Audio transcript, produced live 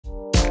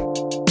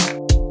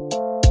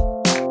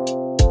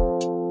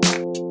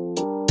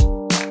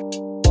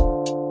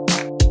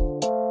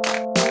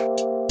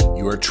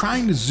are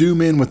trying to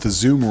zoom in with the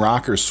zoom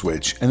rocker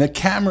switch and the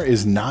camera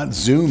is not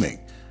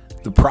zooming.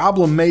 The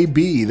problem may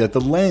be that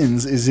the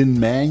lens is in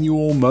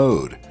manual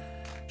mode.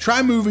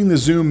 Try moving the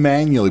zoom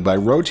manually by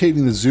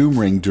rotating the zoom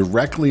ring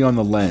directly on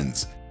the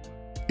lens.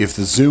 If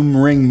the zoom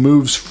ring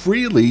moves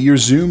freely, your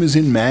zoom is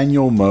in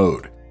manual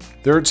mode.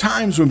 There are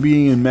times when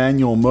being in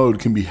manual mode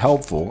can be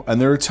helpful, and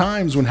there are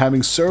times when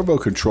having servo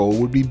control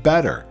would be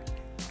better.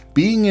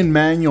 Being in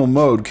manual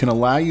mode can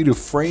allow you to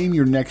frame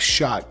your next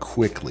shot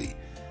quickly.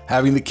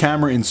 Having the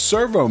camera in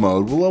servo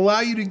mode will allow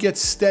you to get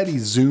steady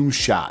zoom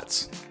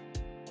shots.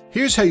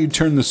 Here's how you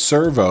turn the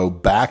servo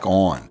back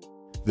on.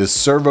 This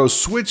servo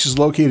switch is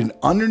located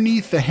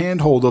underneath the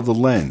handhold of the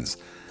lens.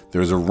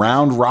 There's a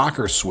round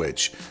rocker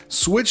switch.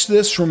 Switch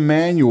this from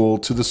manual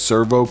to the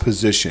servo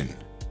position.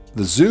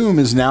 The zoom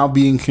is now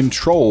being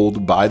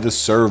controlled by the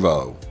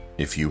servo.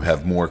 If you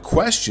have more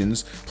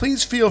questions,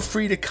 please feel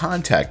free to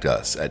contact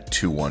us at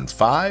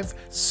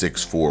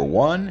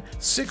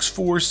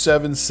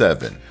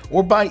 215-641-6477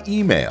 or by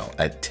email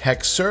at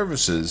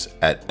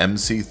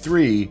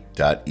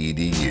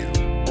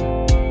techservices@mc3.edu.